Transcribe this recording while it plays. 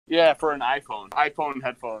Yeah, for an iPhone. iPhone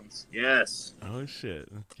headphones. Yes. Oh shit!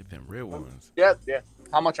 Get them real ones. Yeah, yeah.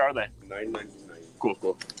 How much are they? $9.99. Cool,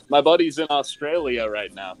 cool. My buddy's in Australia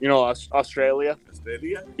right now. You know Australia?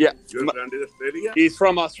 Australia? Yeah. Your friend is Australia? He's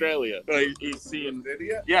from Australia. So he's seeing...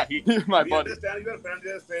 Australia? Yeah, my We buddy. understand your friend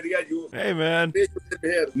is Australia. You Hey man. live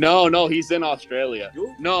here. No, he's in Australia.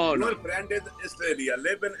 You? No. Your friend is Australia.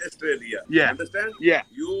 Live in Australia. Yeah. Understand? Yeah.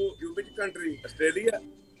 You which country? Australia?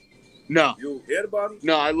 No. You here born?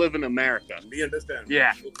 No, I live in America. We understand.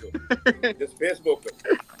 Yeah. Okay. Just Facebook.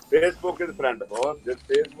 Facebook is friend. Oh, just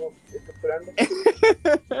Facebook is a friend.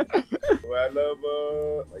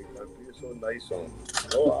 Well, my country is so nice song.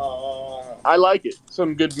 Oh, I like it.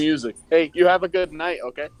 Some good music. Hey, you have a good night,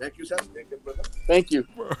 okay? Thank you, sir. Thank you, brother. Thank you.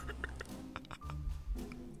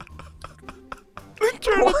 I'm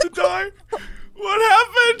trying not to die. What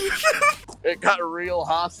happened? It got real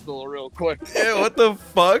hostile real quick. Yeah, what the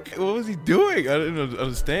fuck? What was he doing? I didn't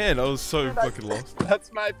understand. I was so fucking lost.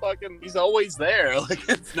 That's my fucking... He's always there. Like,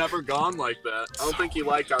 it's never gone like that. I don't think he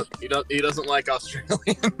doesn't like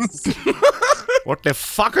Australians. What the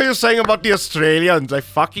fuck are you saying about the Australians? I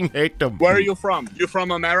fucking hate them. Where are you from? You from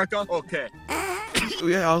America? Okay.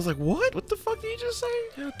 Yeah, I was like, what? What the fuck did you just say?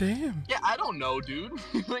 God damn. Yeah, I don't know, dude.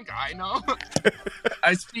 You think I know?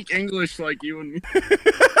 I speak English like you and me.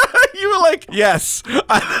 You were like, yes,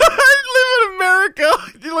 I live in America.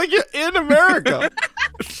 You're like, you're in America.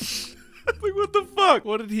 Like, what the fuck?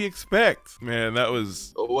 What did he expect? Man, that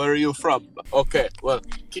was... Where are you from? Okay, well,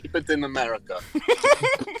 keep it in America.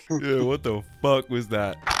 Yeah, what the fuck was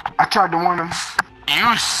that? I tried to warn him.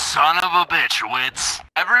 You son of a bitch, Wits.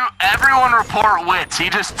 Everyone report Wits. He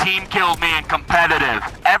just team killed me in competitive.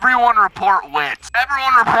 Everyone report Wits.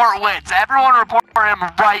 Everyone report Wits. Everyone report him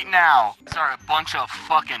right now. Sorry, a bunch of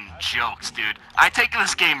fucking jokes, dude. I take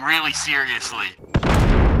this game really seriously.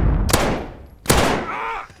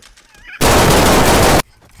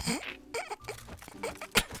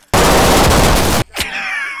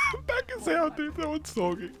 Back in sound, dude. That one's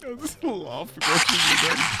talking. I was just laughing watching you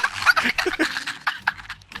guys.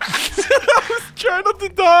 I was trying not to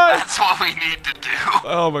die. That's what we need to do.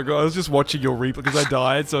 Oh my god, I was just watching your replay because I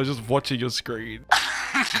died, so I was just watching your screen.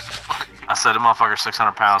 I said, a motherfucker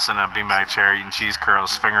 600 pounds sitting in a beanbag chair eating cheese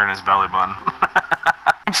curls, finger in his belly button.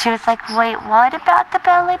 And she was like, wait, what about the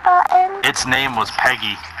belly button? Its name was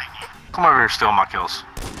Peggy. Come over here, steal my kills.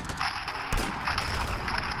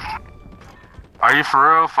 Are you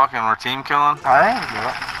for real? Fucking, we're team killing? I ain't do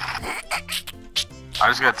it. I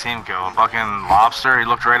just got team killed. Fucking lobster, he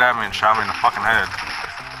looked right at me and shot me in the fucking head.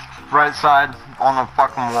 Right side on the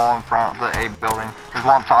fucking wall in front of the A building. There's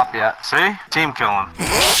one on top yet. See? Team killing.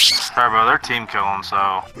 Sorry, bro, they're team killing,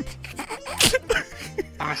 so.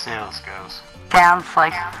 Let me see how this goes. Sounds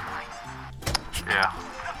like... Yeah.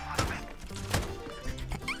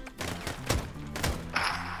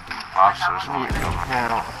 Lobsters.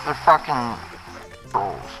 Yeah, they're fucking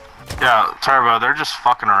trolls. Yeah, Turbo, they're just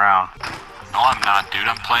fucking around. No, I'm not, dude.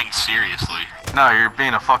 I'm playing seriously. No, you're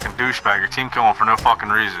being a fucking douchebag. You're team killing for no fucking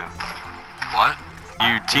reason. What?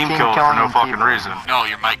 You team killed for no fucking reason. No,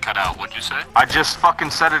 your mic cut out. What'd you say? I just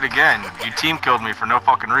fucking said it again. You team killed me for no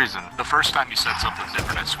fucking reason. The first time you said something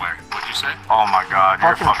different, I swear. What'd you say? Oh my god,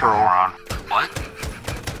 you're a Fucking fucking troll. moron. What?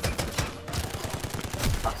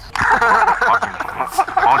 Fucking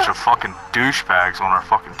bunch of fucking douchebags on our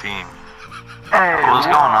fucking team. Hey, What's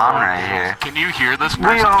going on right here? Can you hear this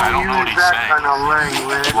person? I don't know what he's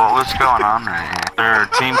saying. Well, what's going on right here? They're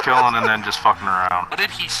team killing and then just fucking around. What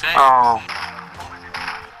did he say? Oh.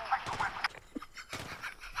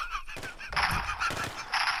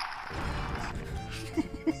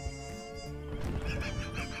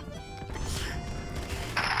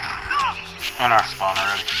 In our spawn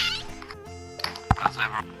already. How's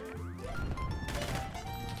everyone?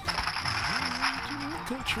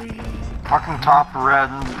 Fucking top red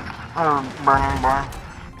burning barn.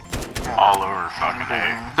 All over fucking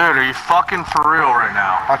A. Dude, are you fucking for real right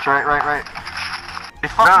now? That's right. They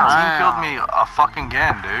fucking team killed me a fucking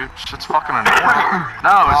again, dude. Shit's fucking annoying.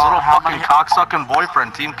 No, his little fucking cocksucking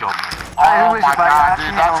boyfriend team killed me. Oh my god,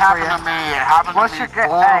 dude, that's happened to me. It happened What's to your me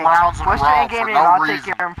 4 rounds in a what's row your for in-game name? no I'll reason. take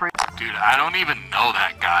care of him for you. Dude, I don't even know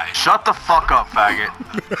that guy. Shut the fuck up, faggot.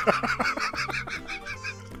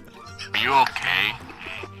 Are you okay?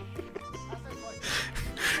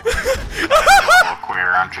 You're a queer,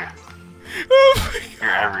 aren't you?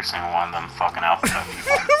 You're every single one of them fucking alphabet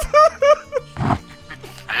people.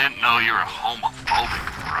 I didn't know you were homophobic,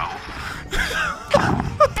 bro.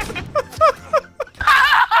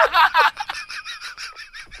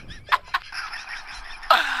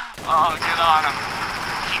 Oh, get on him.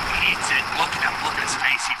 He needs it. Look at him. Look at his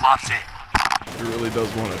face. He loves it. He really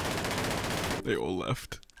does want it. They all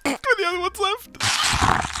left. And the other one's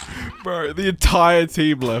left. Bro, the entire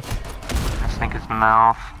team left. I think his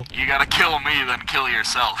mouth. You gotta kill me, then kill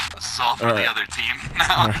yourself. This is all for the other team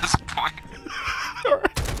now at this point.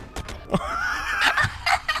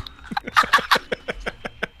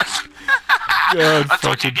 God, That's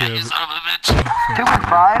what you fucking get, you damn it. son of a bitch. 2 and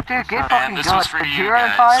 5, dude. Get fucking this going. was for you 0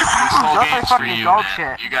 and guys. 5. This whole Don't play game's for fucking you, dog man.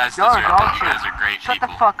 shit. You guys You're deserve a dog it. You shit. guys are great Shut people.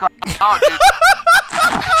 the fuck up. Oh, dude.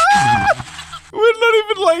 We're not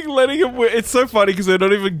even like letting him win. It's so funny because they're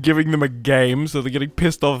not even giving them a game, so they're getting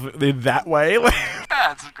pissed off in that way.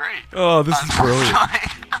 Yeah, it's great. Oh, this is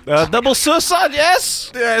brilliant. Double suicide, yes?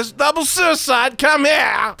 Yes, double suicide, come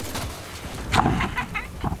here!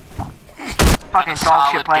 Fucking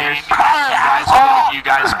dog shit players. You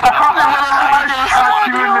guys put up with it. I want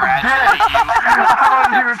to congratulate you.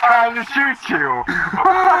 He was trying to shoot you.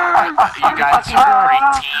 You guys are a great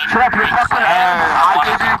team. Great players. I want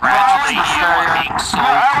to congratulate you on being so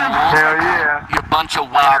cool. Hell yeah. You're a bunch of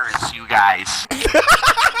winners, you guys.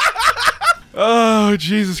 Oh,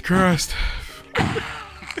 Jesus Christ.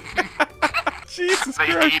 Jesus They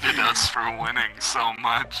Christ. hated us for winning so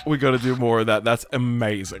much. We gotta do more of that. That's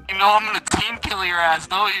amazing. You know I'm gonna team kill your ass,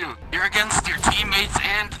 don't you? You're against your teammates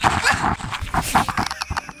and...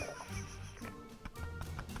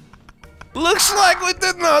 Looks like we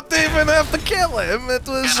did not even have to kill him. It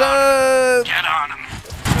was, Get on him.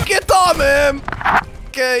 Get on him!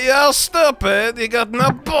 Okay, you're stupid. You got no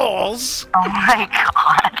balls. Oh my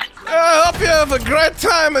god. I hope you have a great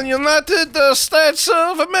time in United States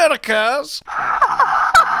of America.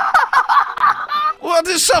 What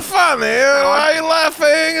is so funny? Why are you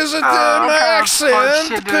laughing? Is it my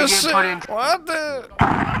accent? What?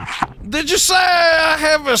 Did you say I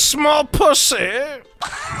have a small pussy?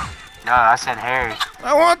 No, I said Harry.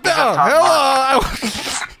 I want the... hello.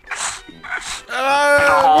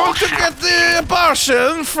 I want to get the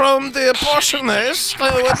abortion from the abortionist.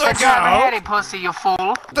 With the Harry girl. pussy, you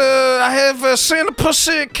fool. I have seen a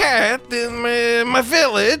pussy cat in my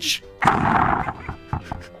village.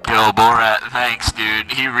 Yo, Borat, thanks,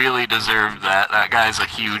 dude. He really deserved that. That guy's a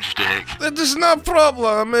huge dick. That is no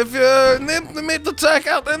problem. If you need me to check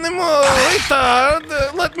out any more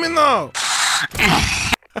retard, let me know.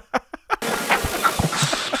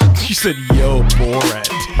 She said, yo, Borat.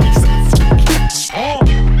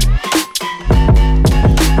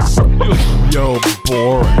 Yo,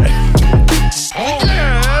 Borat.